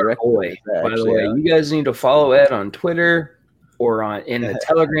 Allied Ed's our boy, by the way. You guys need to follow Ed on Twitter or in the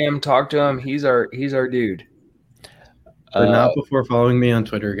Telegram. Talk to him. He's our dude. But not before following me on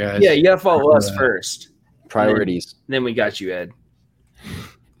Twitter, guys. Yeah, you gotta follow us first. Priorities. Then we got you, Ed.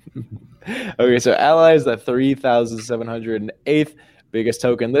 Okay, so Ally is the 3,708th biggest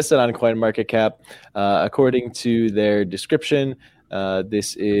token listed on CoinMarketCap. According to their description,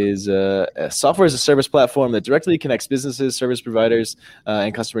 this is a software as a service platform that directly connects businesses, service providers,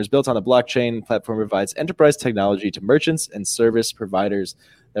 and customers built on the blockchain. The platform provides enterprise technology to merchants and service providers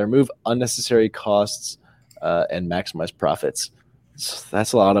that remove unnecessary costs and maximize profits. So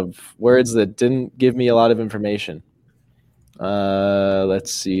that's a lot of words that didn't give me a lot of information.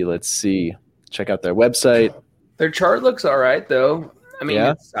 Let's see. Check out their website. Their chart looks all right, though. I mean,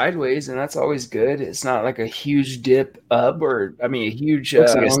 Yeah. It's sideways, and that's always good. It's not like a huge dip up, a huge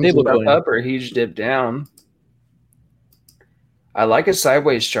Looks like a stable coin. up or a huge dip down. I like a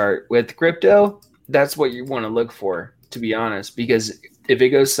sideways chart with crypto. That's what you want to look for, to be honest, because if it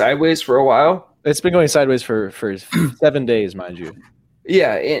goes sideways for a while, It's been going sideways for 7 days, mind you.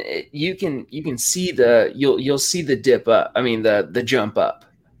 yeah, you can see you'll see the dip up. I mean the jump up,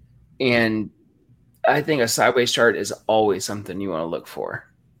 and I think a sideways chart is always something you want to look for.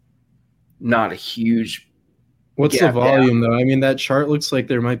 Not a huge. What's the gap volume down. though? I mean, that chart looks like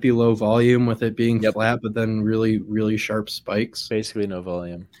there might be low volume with it being flat, but then really, really sharp spikes. Basically no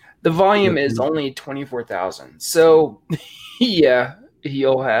volume. The volume is only 24,000. So yeah,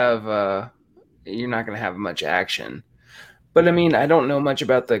 you'll have you're not going to have much action. But I mean, I don't know much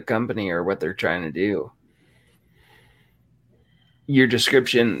about the company or what they're trying to do. The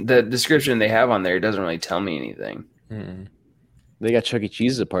description they have on there doesn't really tell me anything. Mm-mm. They got Chuck E.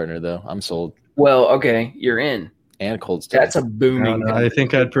 Cheese as a partner, though. I'm sold. Well, okay, you're in. And Cold Stone. That's a booming. I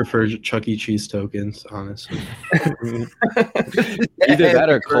think I'd prefer Chuck E. Cheese tokens, honestly. Either that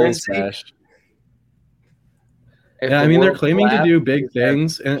or Cold Currency. Stash. If Yeah, I the mean, they're world claiming to do collapsed, big we'd have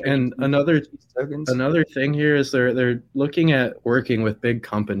things, and another tokens. thing here is they're looking at working with big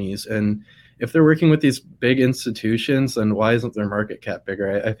companies, and if they're working with these big institutions, then why isn't their market cap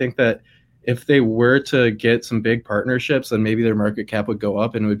bigger? I think that if they were to get some big partnerships, then maybe their market cap would go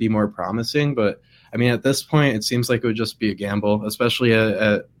up and it would be more promising. But I mean, at this point, it seems like it would just be a gamble, especially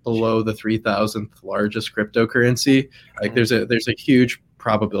at below the 3,000th largest cryptocurrency. Like there's a huge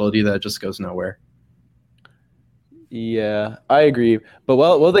probability that it just goes nowhere. Yeah, I agree. But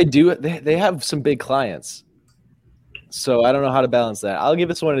well, they do. They have some big clients, so I don't know how to balance that. I'll give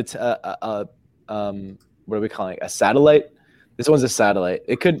this one what are we calling it? A satellite. This one's a satellite.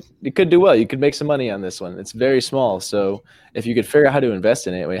 It could do well. You could make some money on this one. It's very small, so if you could figure out how to invest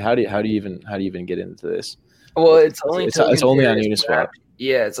in it, I mean, how do you even get into this? Well, it's only on Uniswap.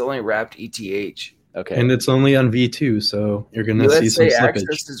 Yeah, it's only wrapped ETH. Okay, and it's only on V2, so you're going to see some slippage.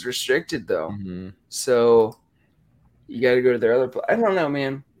 Access is restricted though, so you got to go to their other. I don't know,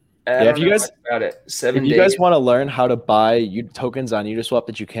 man. If you guys about it, if you guys want to learn how to buy tokens on Uniswap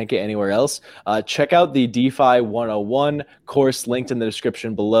that you can't get anywhere else, check out the DeFi 101 course linked in the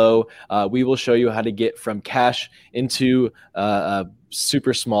description below. We will show you how to get from cash into a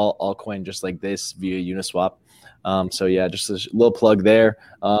super small altcoin just like this via Uniswap. So yeah, just a little plug there.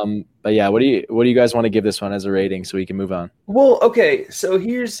 But yeah, what do you guys want to give this one as a rating so we can move on? Well, okay, so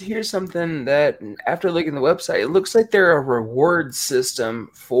here's something that after looking at the website, it looks like they're a reward system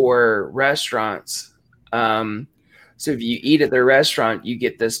for restaurants. So if you eat at their restaurant, you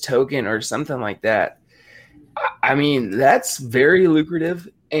get this token or something like that. I mean, that's very lucrative.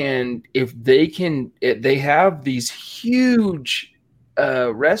 And if they have these huge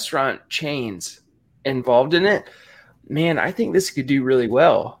restaurant chains involved in it, man, I think this could do really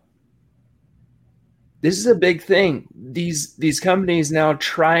well. This is a big thing. These companies now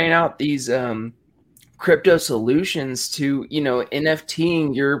trying out these crypto solutions to,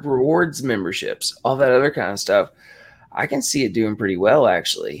 NFTing your rewards memberships, all that other kind of stuff. I can see it doing pretty well,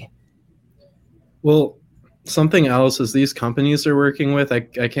 actually. Well, something else is these companies they're working with, I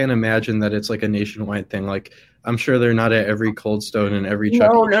can't imagine that it's like a nationwide thing. Like, I'm sure they're not at every Cold Stone and every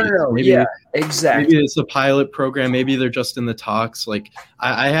Chuck E. Cheese. No. Yeah, exactly. Maybe it's a pilot program. Maybe they're just in the talks. Like,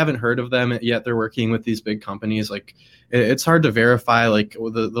 I haven't heard of them yet. They're working with these big companies. Like, it's hard to verify like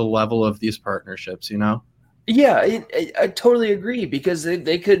the level of these partnerships, Yeah, I totally agree, because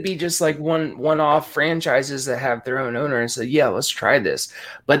they could be just like one-off franchises that have their own owner and say, yeah, let's try this.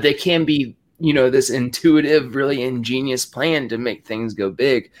 But they can be, this intuitive, really ingenious plan to make things go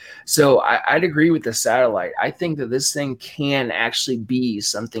big. So I'd agree with the satellite. I think that this thing can actually be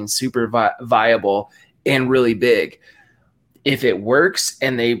something super viable and really big. If it works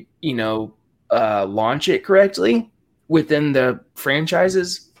and they, launch it correctly within the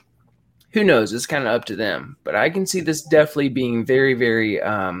franchises, who knows? It's kind of up to them. But I can see this definitely being very, very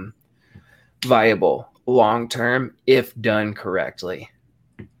viable long-term if done correctly.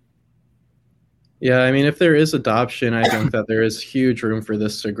 Yeah, I mean, if there is adoption, I think that there is huge room for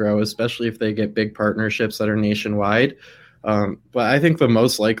this to grow, especially if they get big partnerships that are nationwide. But I think the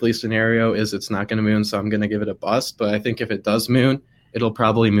most likely scenario is it's not going to moon, so I'm going to give it a bust. But I think if it does moon, it'll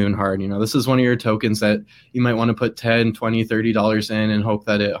probably moon hard. This is one of your tokens that you might want to put $10, $20, $30 in and hope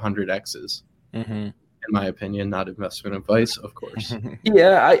that it 100x's. Mm-hmm. In my opinion, not investment advice, of course.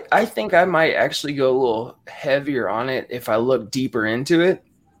 Yeah, I think I might actually go a little heavier on it if I look deeper into it.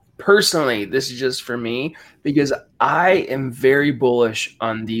 Personally, this is just for me, because I am very bullish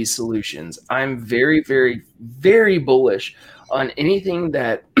on these solutions. I'm very, very, very bullish on anything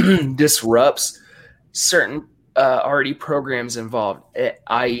that disrupts certain already programs involved,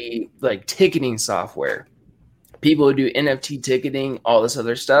 i.e. like ticketing software, people who do NFT ticketing, all this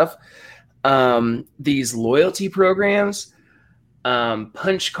other stuff, these loyalty programs,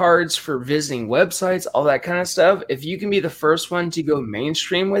 punch cards for visiting websites, all that kind of stuff. If you can be the first one to go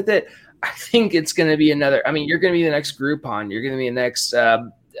mainstream with it, I think it's going to be you're going to be the next Groupon. You're going to be the next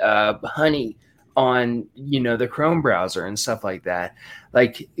Honey on, the Chrome browser and stuff like that.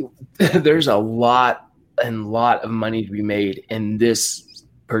 Like, there's a lot of money to be made in this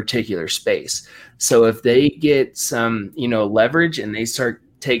particular space. So if they get some, leverage and they start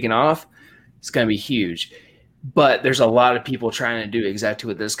taking off, it's going to be huge. But there's a lot of people trying to do exactly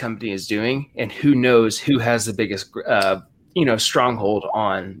what this company is doing, and who knows who has the biggest, stronghold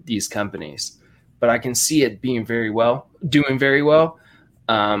on these companies. But I can see it doing very well. But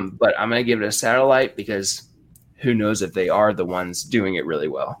I'm going to give it a satellite, because who knows if they are the ones doing it really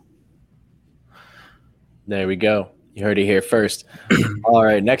well. There we go. You heard it here first. All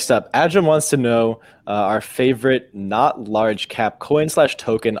right, next up, Adjum wants to know our favorite not large cap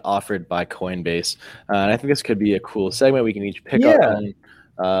coin/token offered by Coinbase. And I think this could be a cool segment. We can each pick up on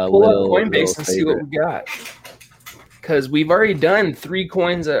pull up Coinbase and see what we got. because we've already done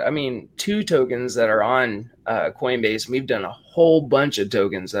 2 tokens that are on Coinbase. We've done a whole bunch of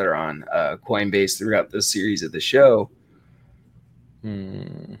tokens that are on Coinbase throughout the series of the show.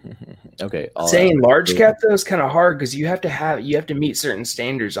 Okay. Saying large cap though is kind of hard because you have to meet certain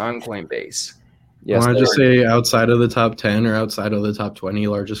standards on Coinbase. Yes, I want to just say outside of the top 10 or outside of the top 20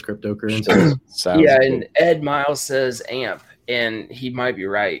 largest cryptocurrencies. Yeah, and Ed Miles says AMP, and he might be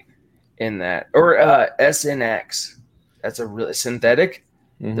right in that. Or SNX. That's a really synthetic.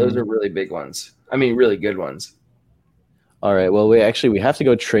 Mm-hmm. Those are really big ones. I mean, really good ones. All right. Well, we have to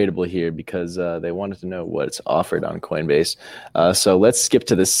go tradable here because they wanted to know what's offered on Coinbase. So let's skip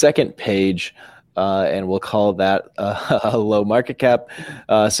to the second page, and we'll call that a low market cap.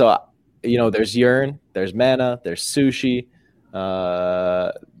 There's Yearn, there's Mana, there's Sushi,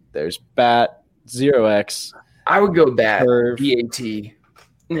 there's BAT, 0x. I would go BAT, BAT.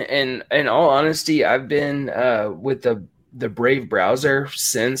 And in all honesty, I've been with the Brave browser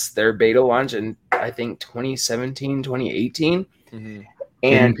since their beta launch in, I think, 2017, 2018. Mm-hmm.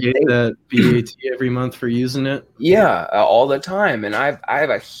 And you pay that BAT every month for using it? Yeah, all the time. And I have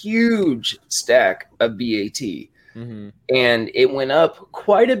a huge stack of BAT. Mm-hmm. And it went up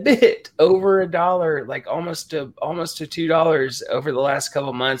quite a bit, over $1, like almost to $2 over the last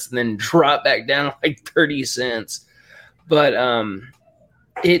couple of months, and then dropped back down like 30 cents. But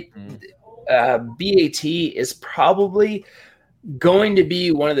BAT is probably going to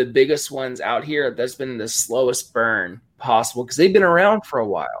be one of the biggest ones out here that's been the slowest burn possible because they've been around for a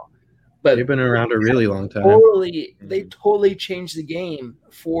while. But they've been around a really long time. They totally changed the game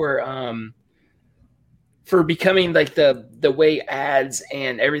for becoming like the way ads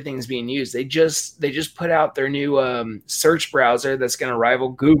and everything's being used. They just put out their new search browser that's going to rival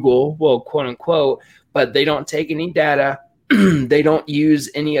Google, well, quote unquote, but they don't take any data. They don't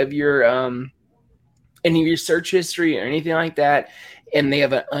use any of your search history or anything like that. And they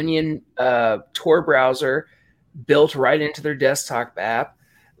have an Onion Tor browser built right into their desktop app.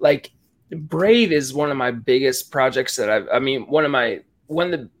 Like Brave is one of my biggest projects one of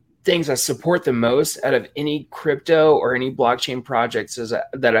the things I support the most out of any crypto or any blockchain projects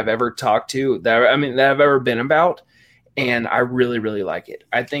that I've ever talked to, that I've ever been about. And I really, really like it.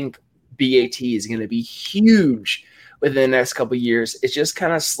 I think BAT is going to be huge within the next couple of years. It's just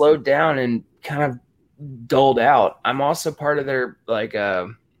kind of slowed down and kind of dulled out. I'm also part of their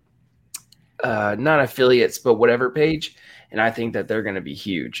not affiliates, but whatever page. And I think that they're going to be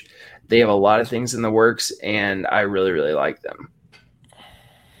huge. They have a lot of things in the works and I really, really like them.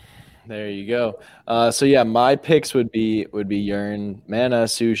 There you go. My picks would be Yearn, Mana,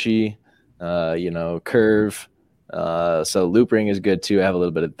 Sushi, Curve. So Loopring is good too. I have a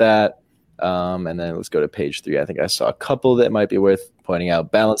little bit of that. And then let's go to page 3. I think I saw a couple that might be worth pointing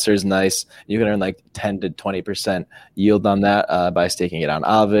out. Balancer is nice. You can earn like 10 to 20% yield on that by staking it on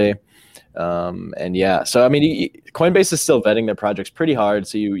Aave. Coinbase is still vetting their projects pretty hard,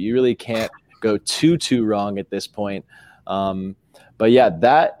 so you really can't go too wrong at this point.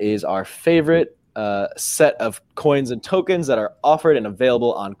 That is our favorite set of coins and tokens that are offered and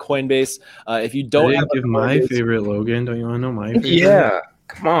available on Coinbase. If you don't give my favorite, Logan, don't you want to know my favorite? Yeah,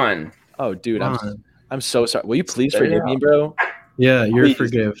 come on. Oh, dude, I'm so sorry. Will you please forgive me, bro? Yeah, you're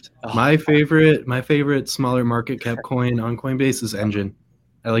forgived. Oh. My favorite smaller market cap coin on Coinbase is Engine.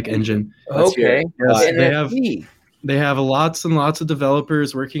 I like Engine. Okay. Yes, they have lots and lots of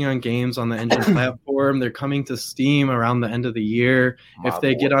developers working on games on the Engine platform. They're coming to Steam around the end of the year. If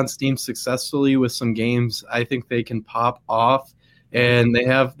they get on Steam successfully with some games, I think they can pop off. And they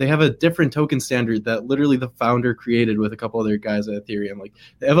have a different token standard that literally the founder created with a couple other guys at Ethereum. Like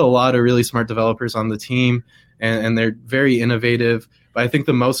they have a lot of really smart developers on the team, and they're very innovative. But I think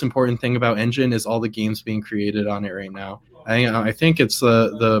the most important thing about Engine is all the games being created on it right now. I think it's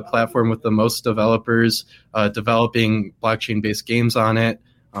the platform with the most developers developing blockchain-based games on it.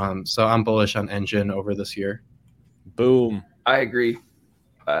 So I'm bullish on Engine over this year. Boom. I agree.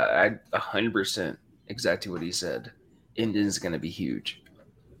 100% exactly what he said. Engine is going to be huge.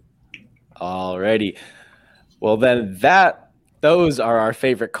 Alrighty. Well, then those are our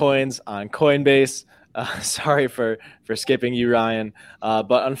favorite coins on Coinbase. Sorry for skipping you, Ryan.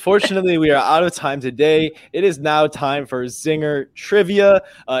 But unfortunately, we are out of time today. It is now time for Zinger Trivia.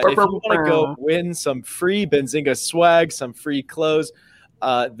 If you want to go win some free Benzinga swag, some free clothes,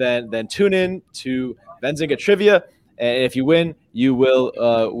 then tune in to Benzinga Trivia. And if you win, you will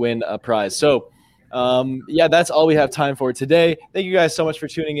win a prize. So, that's all we have time for today. Thank you guys so much for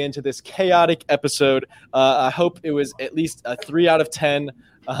tuning in to this chaotic episode. I hope it was at least a 3 out of 10.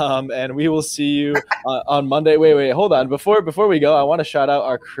 And we will see you on Monday. Wait, hold on. Before we go, I want to shout out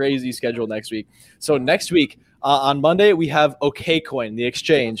our crazy schedule next week. So next week, On Monday, we have OKCoin, the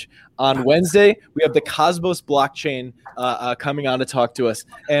exchange. On Wednesday, we have the Cosmos blockchain coming on to talk to us.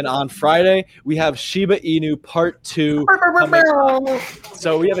 And on Friday, we have Shiba Inu Part 2 coming on.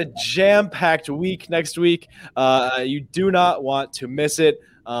 So we have a jam-packed week next week. You do not want to miss it.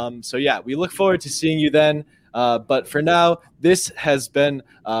 So yeah, we look forward to seeing you then. But for now, this has been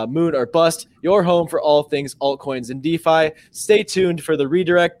Moon or Bust, your home for all things altcoins and DeFi. Stay tuned for the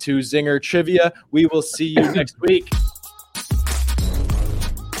redirect to Zinger Trivia. We will see you next week.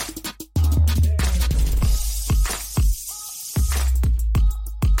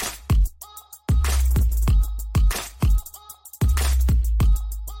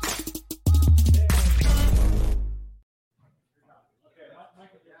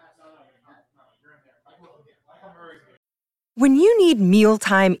 When you need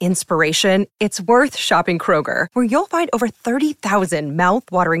mealtime inspiration, it's worth shopping Kroger, where you'll find over 30,000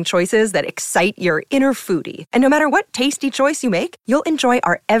 mouth-watering choices that excite your inner foodie. And no matter what tasty choice you make, you'll enjoy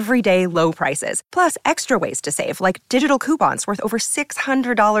our everyday low prices, plus extra ways to save, like digital coupons worth over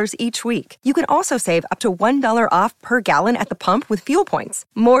 $600 each week. You can also save up to $1 off per gallon at the pump with fuel points.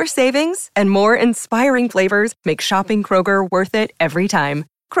 More savings and more inspiring flavors make shopping Kroger worth it every time.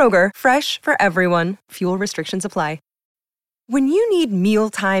 Kroger, fresh for everyone. Fuel restrictions apply. When you need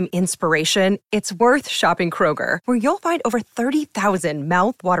mealtime inspiration, it's worth shopping Kroger, where you'll find over 30,000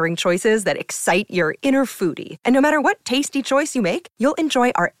 mouth-watering choices that excite your inner foodie. And no matter what tasty choice you make, you'll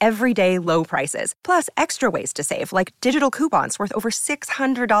enjoy our everyday low prices, plus extra ways to save, like digital coupons worth over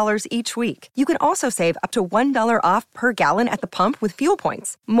 $600 each week. You can also save up to $1 off per gallon at the pump with fuel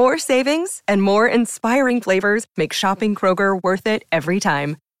points. More savings and more inspiring flavors make shopping Kroger worth it every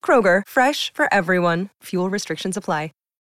time. Kroger, fresh for everyone. Fuel restrictions apply.